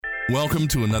Welcome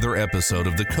to another episode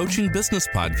of the Coaching Business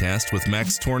Podcast with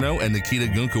Max Tornow and Nikita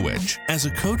Gunkewicz. As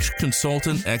a coach,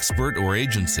 consultant, expert, or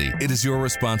agency, it is your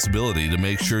responsibility to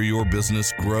make sure your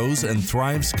business grows and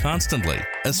thrives constantly.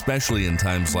 Especially in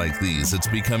times like these, it's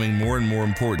becoming more and more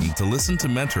important to listen to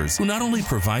mentors who not only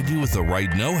provide you with the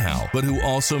right know-how, but who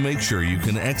also make sure you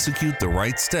can execute the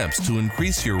right steps to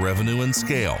increase your revenue and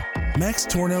scale. Max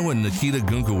Tornow and Nikita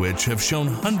Gunkewicz have shown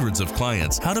hundreds of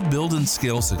clients how to build and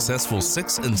scale successful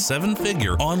 6- and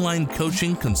 7-figure online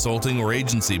coaching, consulting, or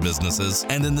agency businesses.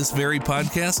 And in this very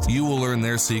podcast, you will learn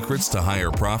their secrets to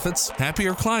higher profits,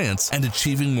 happier clients, and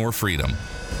achieving more freedom.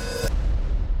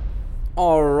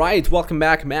 All right, welcome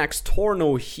back. Max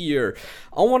Tornow here.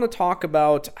 I want to talk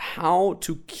about how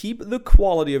to keep the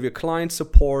quality of your client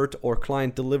support or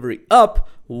client delivery up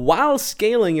while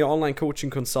scaling your online coaching,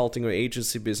 consulting, or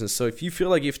agency business. So if you feel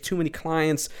like you have too many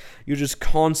clients, you're just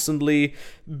constantly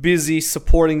busy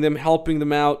supporting them, helping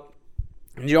them out,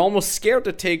 and you're almost scared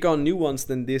to take on new ones,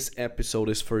 then this episode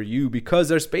is for you, because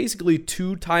there's basically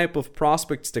two types of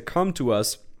prospects that come to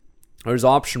us. There's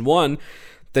option one.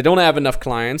 They don't have enough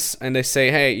clients and they say,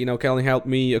 hey, can you help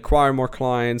me acquire more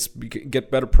clients,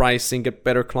 get better pricing, get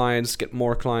better clients, get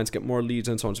more leads,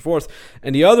 and so on and so forth.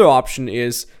 And the other option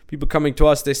is people coming to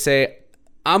us, they say,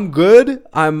 I'm good.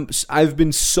 I've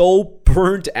been so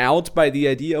burnt out by the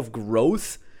idea of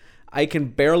growth. I can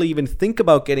barely even think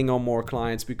about getting on more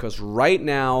clients because right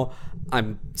now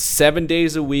I'm 7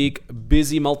 days a week,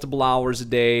 busy multiple hours a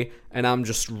day, and I'm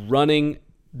just running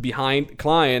behind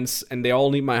clients and they all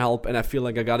need my help, and I feel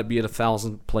like I got to be at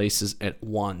 1,000 places at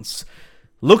once.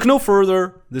 Look no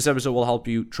further. This episode will help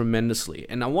you tremendously.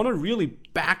 And I want to really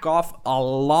back off a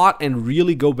lot and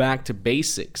really go back to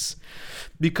basics,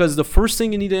 because the first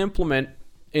thing you need to implement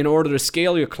in order to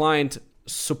scale your client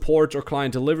support or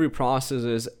client delivery process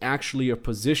is actually your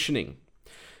positioning.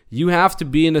 You have to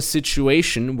be in a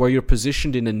situation where you're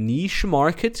positioned in a niche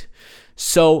market,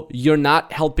 so you're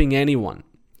not helping anyone.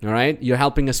 All right, you're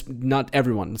helping us, not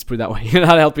everyone. Let's put it that way. You're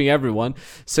not helping everyone.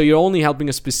 So you're only helping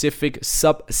a specific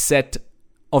subset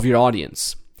of your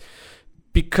audience.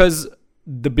 Because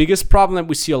the biggest problem that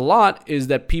we see a lot is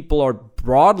that people are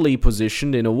broadly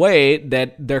positioned in a way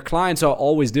that their clients are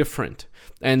always different.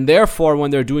 And therefore, when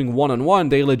they're doing one-on-one,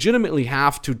 they legitimately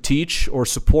have to teach or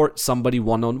support somebody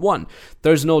one-on-one.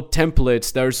 There's no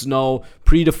templates. There's no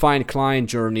predefined client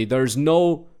journey. There's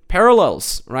no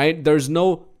parallels, right? There's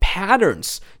no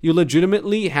patterns. You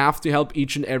legitimately have to help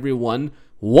each and every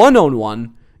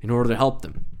one-on-one in order to help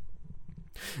them.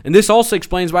 And this also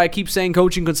explains why I keep saying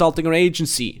coaching, consulting, or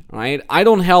agency, right? I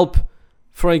don't help,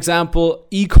 for example,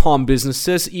 e-com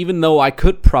businesses, even though I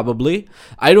could probably.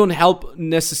 I don't help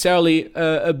necessarily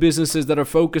businesses that are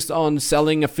focused on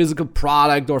selling a physical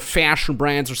product or fashion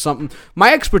brands or something.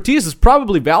 My expertise is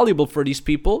probably valuable for these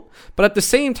people, but at the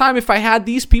same time, if I had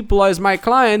these people as my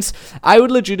clients, I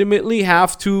would legitimately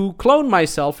have to clone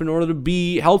myself in order to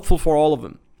be helpful for all of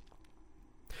them.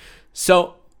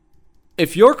 So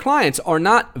if your clients are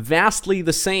not vastly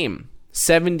the same,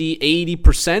 70,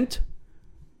 80%,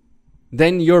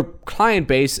 then your client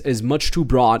base is much too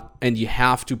broad and you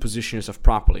have to position yourself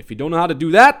properly. If you don't know how to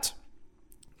do that,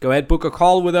 go ahead, book a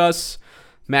call with us,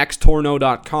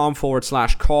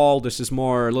 maxtornow.com/call. This is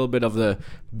more a little bit of the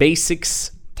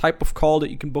basics type of call that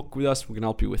you can book with us. We can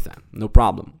help you with that. No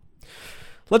problem.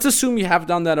 Let's assume you have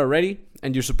done that already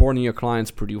and you're supporting your clients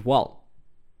pretty well.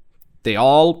 They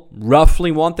all roughly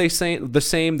want the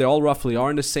same. They all roughly are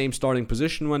in the same starting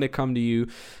position when they come to you.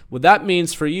 What that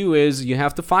means for you is you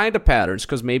have to find the patterns,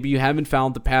 because maybe you haven't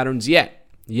found the patterns yet.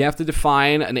 You have to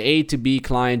define an A to B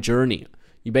client journey.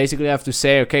 You basically have to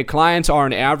say, okay, clients are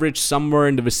on average somewhere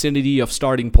in the vicinity of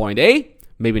starting point A.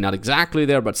 Maybe not exactly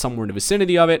there, but somewhere in the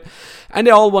vicinity of it. And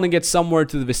they all want to get somewhere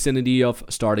to the vicinity of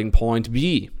starting point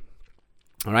B.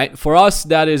 All right. For us,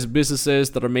 that is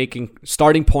businesses that are making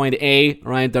starting point A,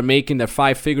 right? They're making their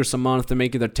 5 figures a month. They're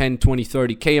making their 10, 20,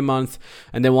 30K a month,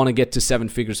 and they want to get to 7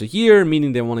 figures a year,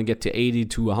 meaning they want to get to 80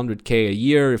 to 100K a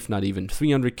year, if not even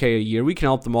 300K a year. We can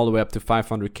help them all the way up to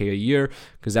 500K a year,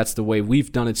 because that's the way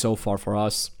we've done it so far for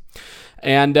us.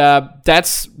 And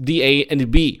that's the A and the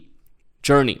B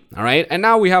journey, all right? And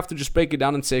now we have to just break it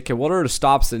down and say, okay, what are the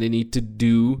stops that they need to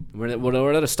do? What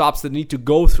are the stops that they need to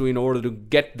go through in order to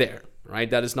get there?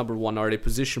 Right, that is number one. Are they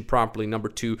positioned properly? Number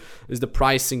two, is the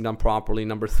pricing done properly?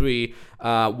 Number three,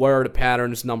 what are the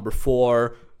patterns? Number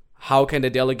four, how can they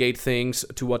delegate things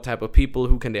to what type of people?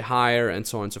 Who can they hire? And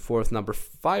so on and so forth. Number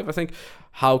five, I think,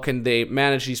 how can they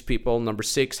manage these people? Number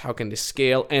six, how can they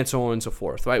scale? And so on and so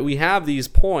forth. Right, we have these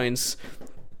points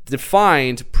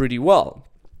defined pretty well.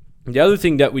 The other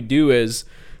thing that we do is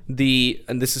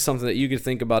and this is something that you could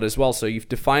think about as well. So you've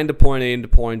defined the point A and the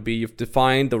point B. You've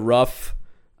defined the rough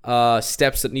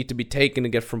steps that need to be taken to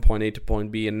get from point A to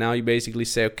point B. And now you basically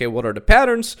say, okay, what are the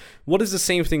patterns? What is the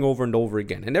same thing over and over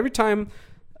again? And every time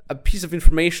a piece of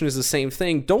information is the same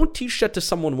thing, don't teach that to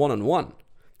someone one-on-one.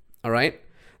 All right?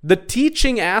 The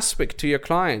teaching aspect to your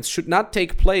clients should not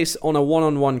take place on a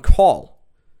one-on-one call.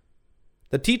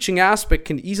 The teaching aspect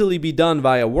can easily be done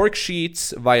via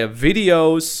worksheets, via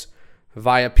videos,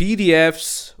 via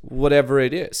PDFs, whatever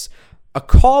it is. A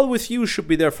call with you should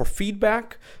be there for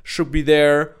feedback, should be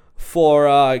there for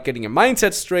getting your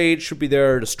mindset straight, should be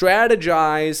there to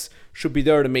strategize, should be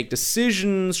there to make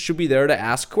decisions, should be there to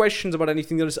ask questions about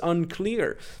anything that is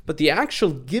unclear. But the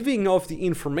actual giving of the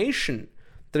information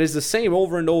that is the same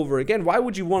over and over again, why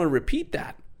would you want to repeat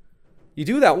that? You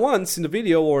do that once in the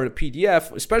video or in a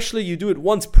PDF, especially you do it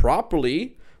once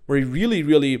properly, where you really,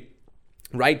 really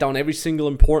write down every single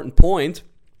important point,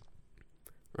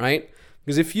 right?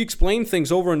 Because if you explain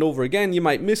things over and over again, you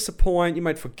might miss a point, you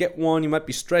might forget one, you might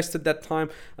be stressed at that time,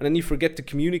 and then you forget to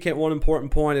communicate one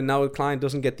important point, and now the client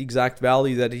doesn't get the exact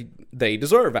value that they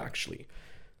deserve, actually.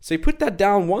 So you put that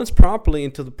down once properly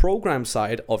into the program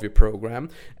side of your program,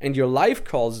 and your live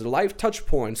calls, the live touch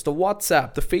points, the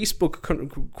WhatsApp, the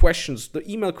Facebook questions, the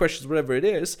email questions, whatever it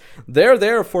is, they're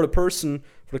there for the person,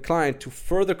 for the client to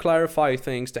further clarify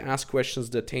things, to ask questions,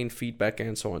 to attain feedback,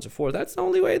 and so on and so forth. That's the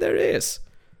only way there is.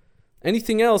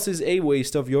 Anything else is a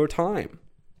waste of your time.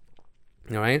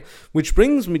 All right? Which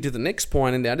brings me to the next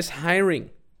point, and that is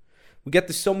hiring. We get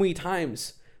this so many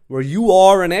times where you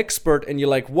are an expert and you're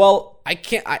like, well,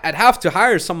 I'd have to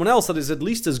hire someone else that is at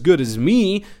least as good as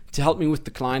me to help me with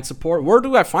the client support. Where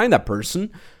do I find that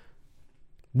person?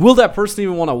 Will that person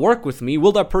even want to work with me?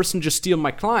 Will that person just steal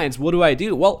my clients? What do I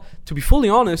do? Well, to be fully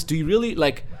honest, do you really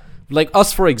like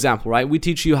us, for example, right? We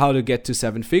teach you how to get to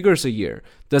 7 figures a year.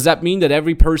 Does that mean that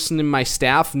every person in my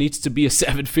staff needs to be a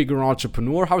 7-figure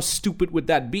entrepreneur? How stupid would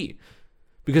that be?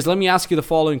 Because let me ask you the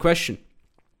following question.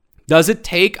 Does it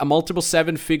take a multiple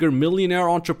 7-figure millionaire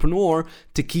entrepreneur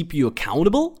to keep you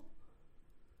accountable?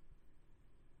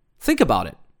 Think about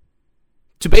it.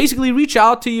 To basically reach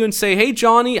out to you and say, hey,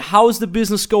 Johnny, how's the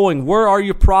business going? Where are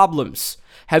your problems?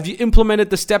 Have you implemented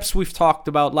the steps we've talked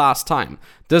about last time?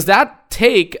 Does that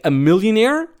take a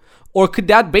millionaire? Or could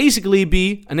that basically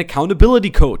be an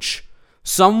accountability coach?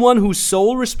 Someone whose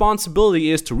sole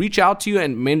responsibility is to reach out to you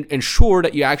and ensure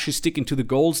that you're actually sticking to the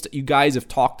goals that you guys have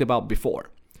talked about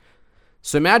before.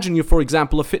 So imagine you're, for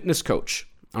example, a fitness coach,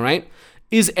 all right?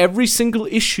 Is every single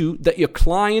issue that your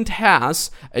client has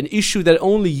an issue that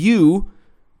only you,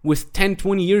 with 10,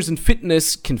 20 years in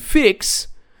fitness, can fix?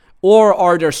 Or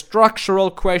are there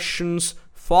structural questions,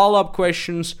 follow-up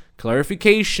questions,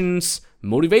 clarifications,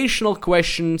 motivational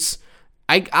questions?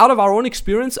 Out of our own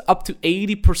experience, up to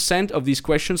 80% of these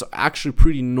questions are actually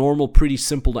pretty normal, pretty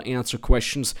simple to answer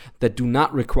questions that do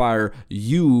not require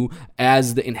you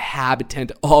as the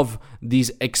inhabitant of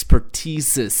these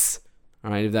expertises.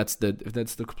 All right, if that's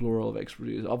the plural of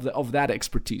expertise, of that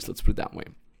expertise, let's put it that way.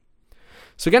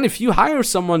 So again, if you hire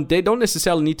someone, they don't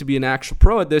necessarily need to be an actual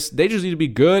pro at this. They just need to be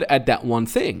good at that one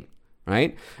thing.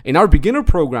 Right? In our beginner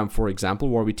program, for example,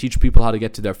 where we teach people how to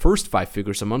get to their first 5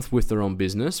 figures a month with their own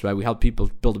business, right? We help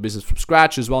people build a business from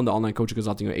scratch as well in the online coaching,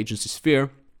 consulting, or agency sphere.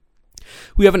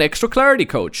 We have an extra clarity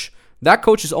coach. That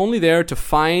coach is only there to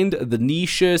find the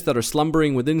niches that are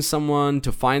slumbering within someone,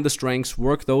 to find the strengths,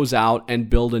 work those out, and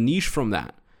build a niche from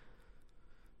that.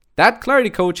 That clarity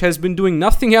coach has been doing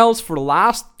nothing else for the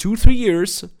last 2-3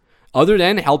 years other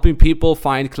than helping people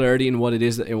find clarity in what it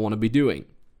is that they want to be doing.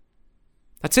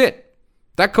 That's it.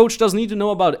 That coach doesn't need to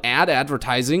know about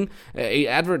advertising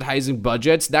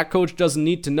budgets. That coach doesn't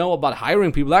need to know about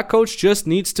hiring people. That coach just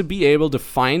needs to be able to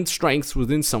find strengths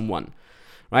within someone,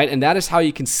 right? And that is how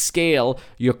you can scale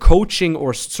your coaching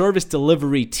or service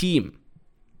delivery team.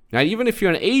 Now, even if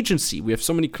you're an agency, we have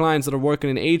so many clients that are working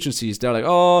in agencies. They're like,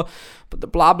 oh, but the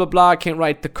blah, blah, blah, I can't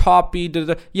write the copy.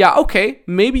 Yeah, okay,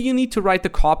 maybe you need to write the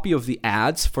copy of the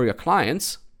ads for your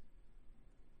clients.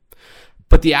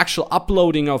 But the actual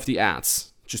uploading of the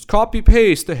ads, just copy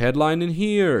paste the headline in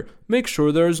here. Make sure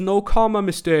there's no comma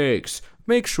mistakes.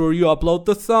 Make sure you upload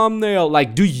the thumbnail.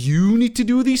 Like, do you need to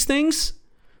do these things?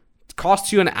 It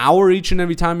costs you an hour each and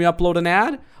every time you upload an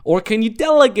ad? Or can you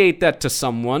delegate that to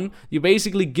someone? You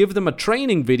basically give them a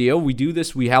training video. We do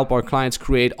this. We help our clients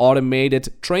create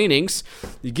automated trainings.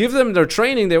 You give them their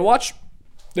training. They watch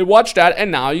that, and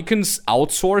now you can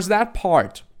outsource that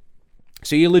part.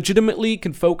 So you legitimately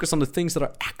can focus on the things that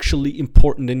are actually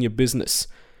important in your business.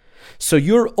 So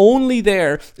you're only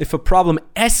there if a problem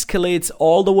escalates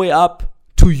all the way up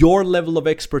to your level of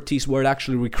expertise where it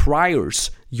actually requires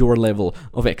your level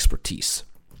of expertise.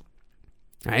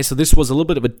 All right, so this was a little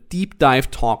bit of a deep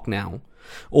dive talk now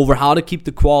over how to keep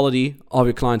the quality of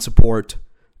your client support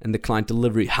and the client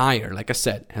delivery higher. Like I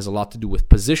said, it has a lot to do with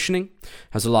positioning,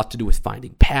 has a lot to do with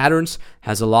finding patterns,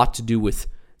 has a lot to do with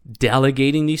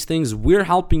delegating these things. We're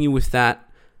helping you with that.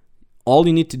 All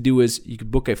you need to do is you can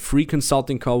book a free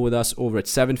consulting call with us over at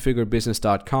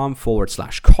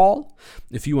sevenfigurebusiness.com/call.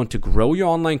 If you want to grow your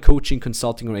online coaching,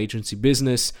 consulting, or agency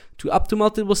business to up to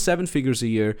multiple 7 figures a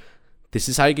year, this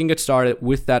is how you can get started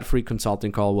with that free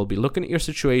consulting call. We'll be looking at your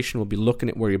situation. We'll be looking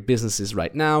at where your business is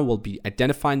right now. We'll be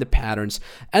identifying the patterns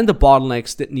and the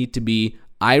bottlenecks that need to be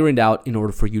ironed out in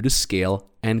order for you to scale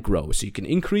and grow. So you can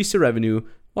increase your revenue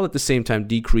while at the same time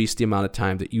decrease the amount of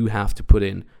time that you have to put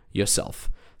in yourself.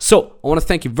 So I want to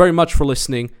thank you very much for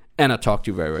listening, and I'll talk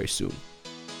to you very, very soon.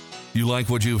 You like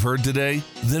what you've heard today?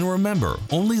 Then remember,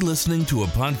 only listening to a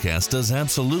podcast does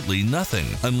absolutely nothing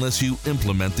unless you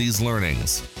implement these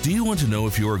learnings. Do you want to know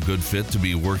if you're a good fit to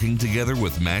be working together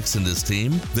with Max and his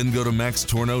team? Then go to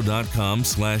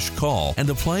maxtornow.com/call and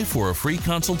apply for a free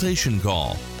consultation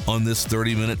call. On this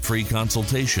 30-minute free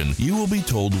consultation, you will be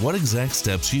told what exact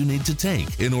steps you need to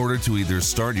take in order to either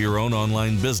start your own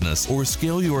online business or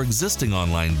scale your existing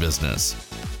online business.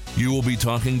 You will be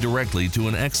talking directly to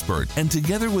an expert, and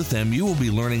together with them, you will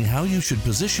be learning how you should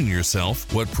position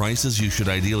yourself, what prices you should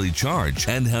ideally charge,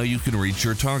 and how you can reach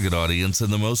your target audience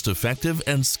in the most effective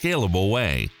and scalable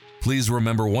way. Please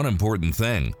remember one important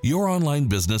thing. Your online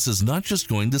business is not just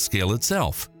going to scale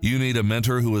itself. You need a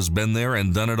mentor who has been there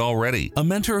and done it already. A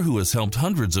mentor who has helped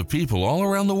hundreds of people all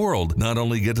around the world not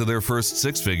only get to their first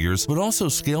 6 figures, but also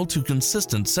scale to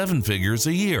consistent 7 figures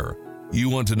a year. You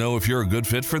want to know if you're a good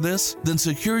fit for this? Then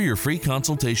secure your free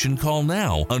consultation call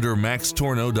now under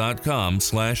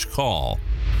maxtornow.com/call.